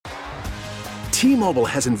T-Mobile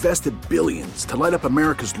has invested billions to light up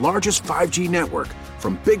America's largest 5G network,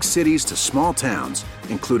 from big cities to small towns,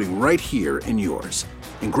 including right here in yours.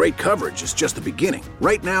 And great coverage is just the beginning.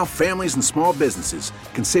 Right now, families and small businesses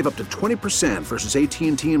can save up to 20% versus AT&T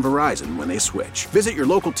and Verizon when they switch. Visit your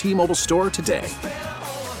local T-Mobile store today.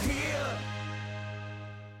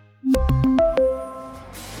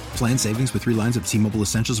 Plan savings with 3 lines of T-Mobile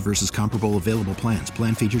Essentials versus comparable available plans.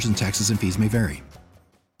 Plan features and taxes and fees may vary.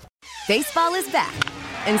 Baseball is back,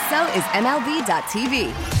 and so is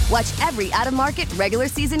MLB.tv. Watch every out-of-market regular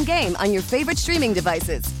season game on your favorite streaming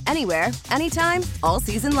devices, anywhere, anytime, all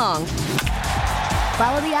season long.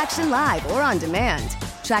 Follow the action live or on demand.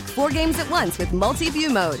 Track 4 games at once with multi-view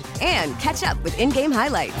mode and catch up with in-game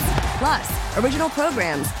highlights. Plus, original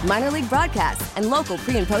programs, minor league broadcasts, and local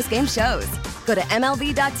pre- and post-game shows. Go to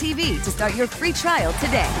MLB.tv to start your free trial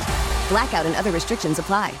today. Blackout and other restrictions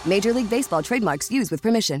apply. Major League Baseball trademarks used with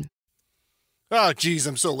permission. Oh, geez,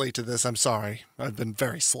 I'm so late to this. I'm sorry. I've been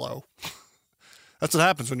very slow. That's what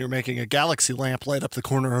happens when you're making a galaxy lamp light up the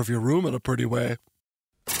corner of your room in a pretty way.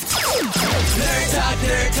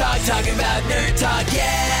 Nerd talk, talking about nerd talk,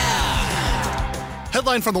 yeah!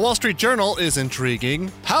 Headline from the Wall Street Journal is intriguing.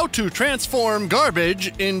 How to transform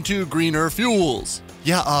garbage into greener fuels.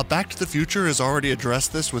 Yeah, Back to the Future has already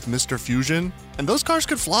addressed this with Mr. Fusion, and those cars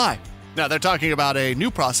could fly. Now, they're talking about a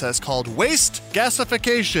new process called waste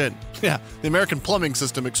gasification. Yeah, the American plumbing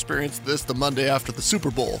system experienced this the Monday after the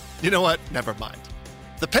Super Bowl. You know what? Never mind.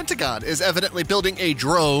 The Pentagon is evidently building a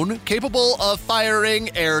drone capable of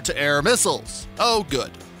firing air-to-air missiles. Oh,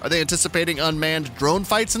 good. Are they anticipating unmanned drone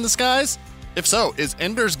fights in the skies? If so, is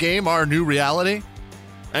Ender's Game our new reality?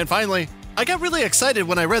 And finally, I got really excited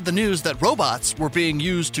when I read the news that robots were being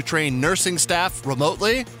used to train nursing staff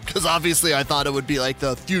remotely, because obviously I thought it would be like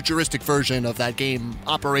the futuristic version of that game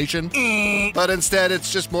Operation. But instead,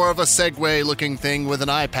 it's just more of a Segway-looking thing with an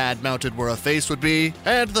iPad mounted where a face would be,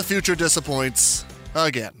 and the future disappoints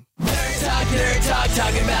again. Nerd talk,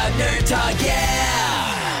 talking about nerd talk,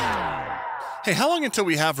 yeah! Hey, how long until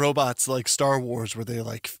we have robots like Star Wars where they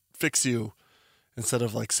like fix you instead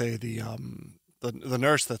of like, say, the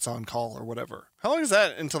nurse that's on call or whatever? How long is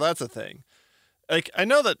that until that's a thing? Like, I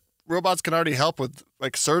know that robots can already help with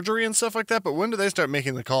like surgery and stuff like that, but when do they start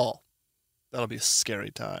making the call? That'll be a scary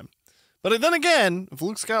time. But then again, if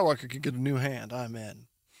Luke Skywalker could get a new hand, I'm in.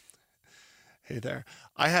 Hey there.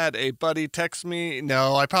 I had a buddy text me.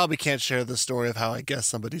 No, I probably can't share the story of how I guess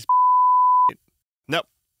somebody's Nope.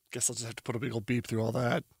 Guess I'll just have to put a big old beep through all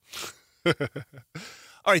that.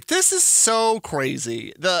 All right, this is so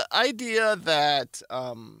crazy. The idea that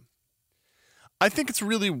I think it's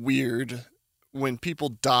really weird when people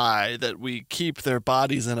die that we keep their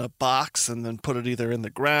bodies in a box and then put it either in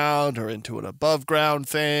the ground or into an above ground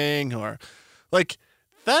thing, or like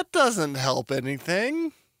that doesn't help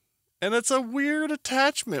anything. And it's a weird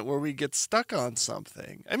attachment where we get stuck on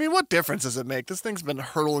something. I mean, what difference does it make? This thing's been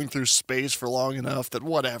hurtling through space for long enough that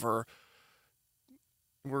whatever.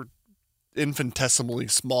 We're infinitesimally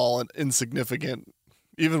small and insignificant,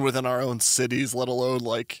 even within our own cities, let alone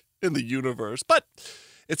like in the universe. But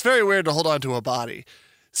it's very weird to hold on to a body.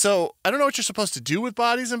 So I don't know what you're supposed to do with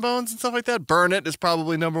bodies and bones and stuff like that. Burn it is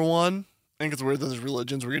probably number one. I think it's weird that there's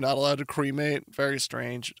religions where you're not allowed to cremate. Very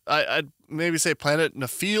strange. I'd maybe say plant it in a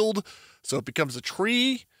field so it becomes a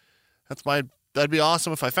tree. That'd be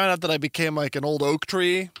awesome. If I found out that I became like an old oak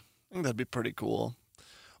tree, I think that'd be pretty cool.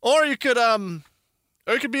 Or you could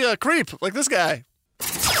be a creep like this guy.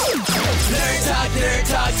 Nerd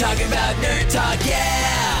talk, talking about nerd talk,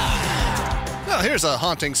 yeah! Well, here's a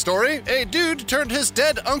haunting story. A dude turned his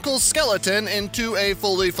dead uncle's skeleton into a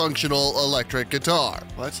fully functional electric guitar.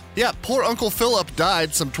 What? Yeah, poor Uncle Philip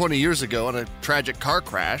died some 20 years ago in a tragic car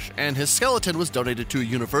crash, and his skeleton was donated to a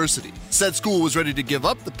university. Said school was ready to give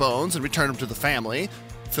up the bones and return them to the family.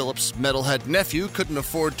 Philip's metalhead nephew couldn't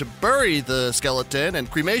afford to bury the skeleton, and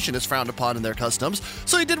cremation is frowned upon in their customs,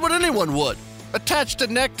 so he did what anyone would. Attached a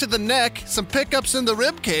neck to the neck, some pickups in the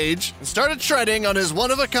rib cage, and started shredding on his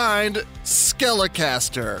one-of-a-kind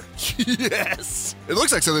Skelecaster. Yes! It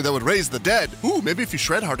looks like something that would raise the dead. Ooh, maybe if you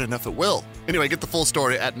shred hard enough it will. Anyway, get the full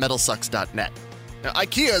story at metalsucks.net. Now,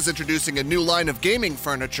 IKEA is introducing a new line of gaming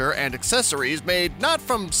furniture and accessories made not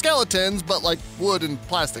from skeletons, but like wood and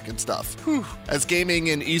plastic and stuff. Whew. As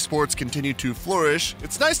gaming and esports continue to flourish,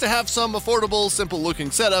 it's nice to have some affordable, simple-looking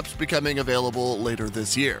setups becoming available later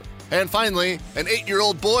this year. And finally, an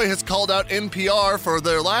 8-year-old boy has called out NPR for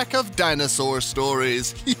their lack of dinosaur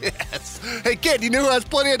stories. Yes! Hey kid, you know who has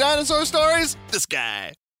plenty of dinosaur stories? This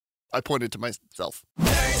guy. I pointed to myself.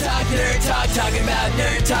 Nerd talk, talking about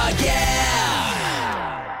nerd talk,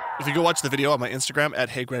 yeah! If you go watch the video on my Instagram at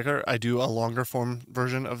Hey Gregor, I do a longer form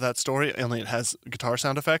version of that story, only it has guitar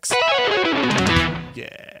sound effects.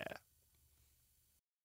 Yeah.